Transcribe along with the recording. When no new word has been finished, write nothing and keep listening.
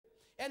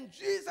And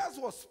Jesus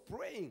was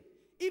praying.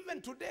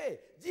 Even today,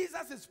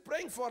 Jesus is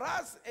praying for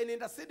us and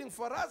interceding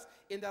for us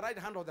in the right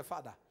hand of the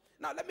Father.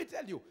 Now, let me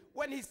tell you,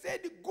 when he said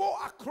go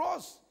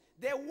across,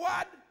 the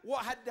word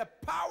had the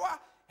power,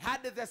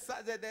 had the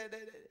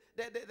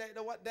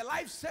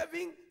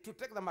life-saving to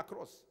take them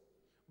across.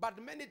 But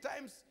many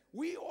times,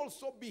 we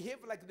also behave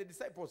like the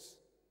disciples.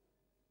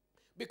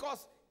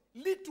 Because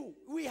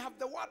we have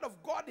the word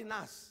of God in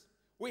us.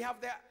 We have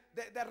the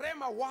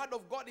Rhema word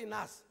of God in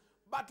us.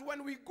 But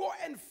when we go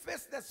and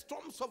face the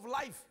storms of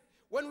life,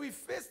 when we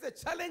face the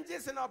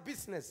challenges in our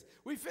business,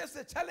 we face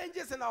the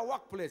challenges in our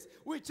workplace,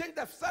 we change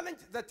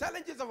the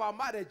challenges of our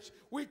marriage,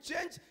 we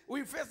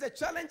face the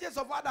challenges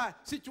of other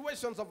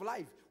situations of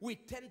life, we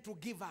tend to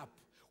give up.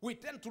 We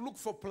tend to look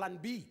for plan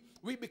B.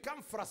 We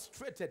become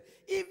frustrated.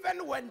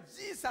 Even when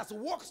Jesus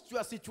walks to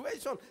a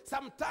situation,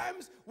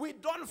 sometimes we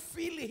don't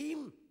feel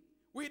him.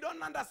 We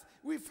don't understand.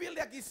 We feel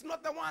like he's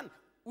not the one.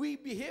 We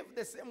behave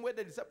the same way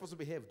the disciples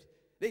behaved.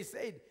 They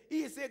said,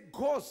 he is a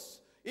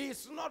ghost.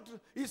 He's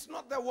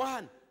not the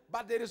one.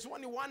 But there is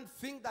only one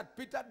thing that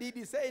Peter did.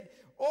 He said,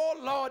 oh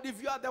Lord,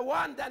 if you are the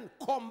one, then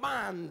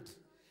command.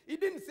 He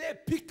didn't say,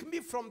 pick me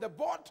from the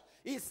boat.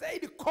 He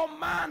said,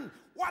 command.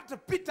 What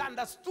Peter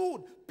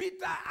understood.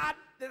 Peter had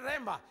the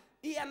Rhema.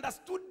 He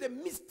understood the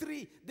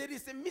mystery. There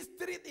is a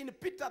mystery in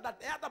Peter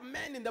that the other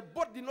men in the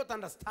boat did not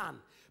understand.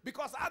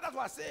 Because others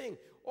were saying,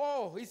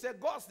 oh, he's a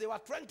ghost. They were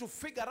trying to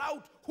figure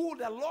out who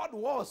the Lord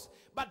was.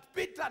 But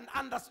Peter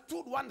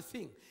understood one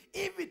thing.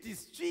 If it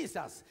is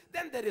Jesus,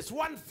 then there is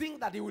one thing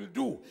that he will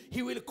do.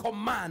 He will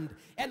command.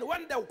 And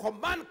when the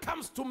command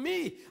comes to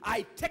me,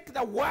 I take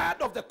the word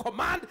of the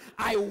command.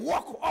 I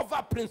walk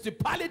over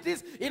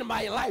principalities in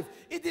my life.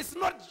 It is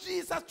not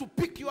Jesus to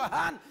pick your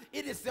hand.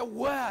 It is the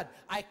word.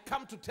 I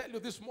come to tell you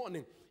this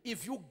morning,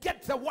 if you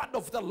get the word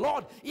of the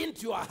Lord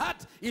into your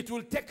heart, it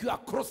will take you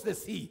across the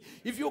sea.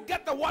 If you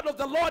get the word of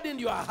the Lord in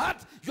your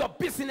heart, your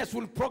business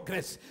will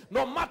progress.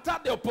 No matter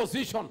the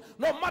opposition,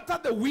 no matter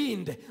the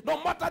wind,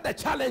 no matter the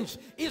challenge,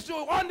 it's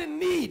you only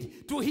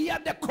need to hear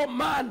the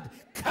command,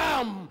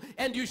 come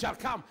and you shall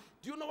come.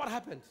 Do you know what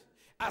happened?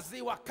 As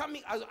they were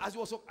coming, as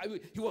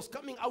he was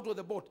coming out of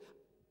the boat,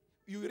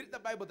 you read the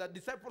Bible, the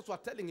disciples were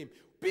telling him,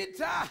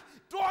 Peter,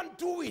 don't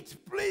do it,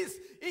 please.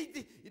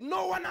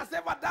 No one has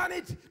ever done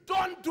it.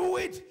 Don't do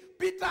it.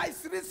 Peter,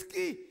 is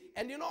risky.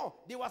 And you know,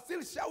 they were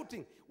still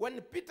shouting. When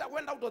Peter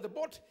went out of the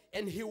boat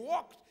and he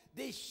walked,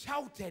 they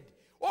shouted,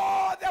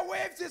 oh, the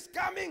waves is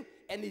coming.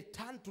 And he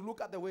turned to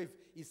look at the wave.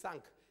 He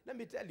sank. Let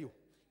me tell you,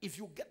 if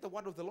you get the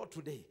word of the Lord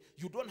today,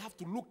 you don't have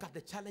to look at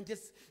the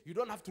challenges. You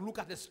don't have to look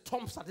at the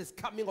storms that is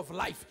coming of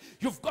life.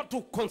 You've got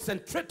to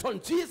concentrate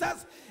on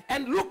Jesus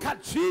and look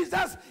at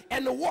Jesus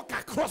and walk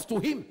across to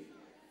him.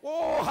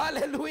 Oh,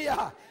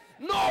 hallelujah.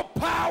 No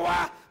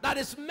power that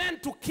is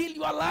meant to kill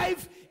your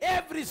life.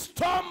 Every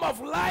storm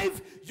of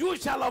life, you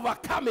shall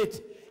overcome it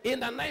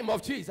in the name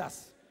of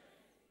Jesus.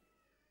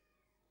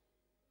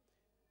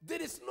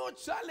 There is no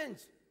challenge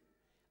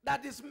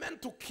that is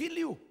meant to kill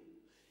you.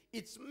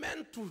 It's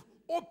meant to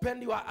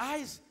open your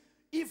eyes.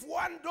 If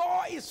one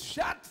door is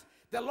shut,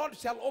 the Lord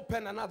shall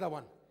open another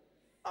one.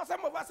 Now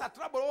some of us are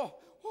troubled.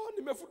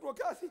 Nimefutwa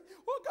kazi.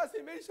 Kazi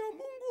imeisha.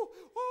 Mungu.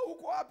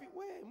 Uko wapi?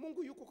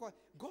 Mungu yuko kwa.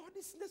 God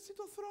is in the seat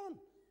of throne.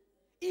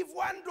 If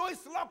one door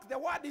is locked, the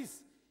word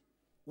is,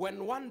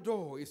 when one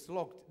door is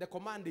locked, the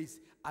command is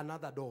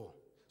another door.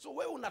 So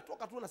when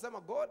unatoka tu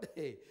unasema, God,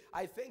 hey,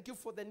 I thank you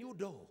for the new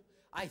door.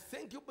 I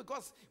thank you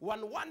because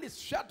when one is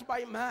shut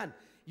by man,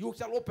 you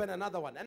shall open another one.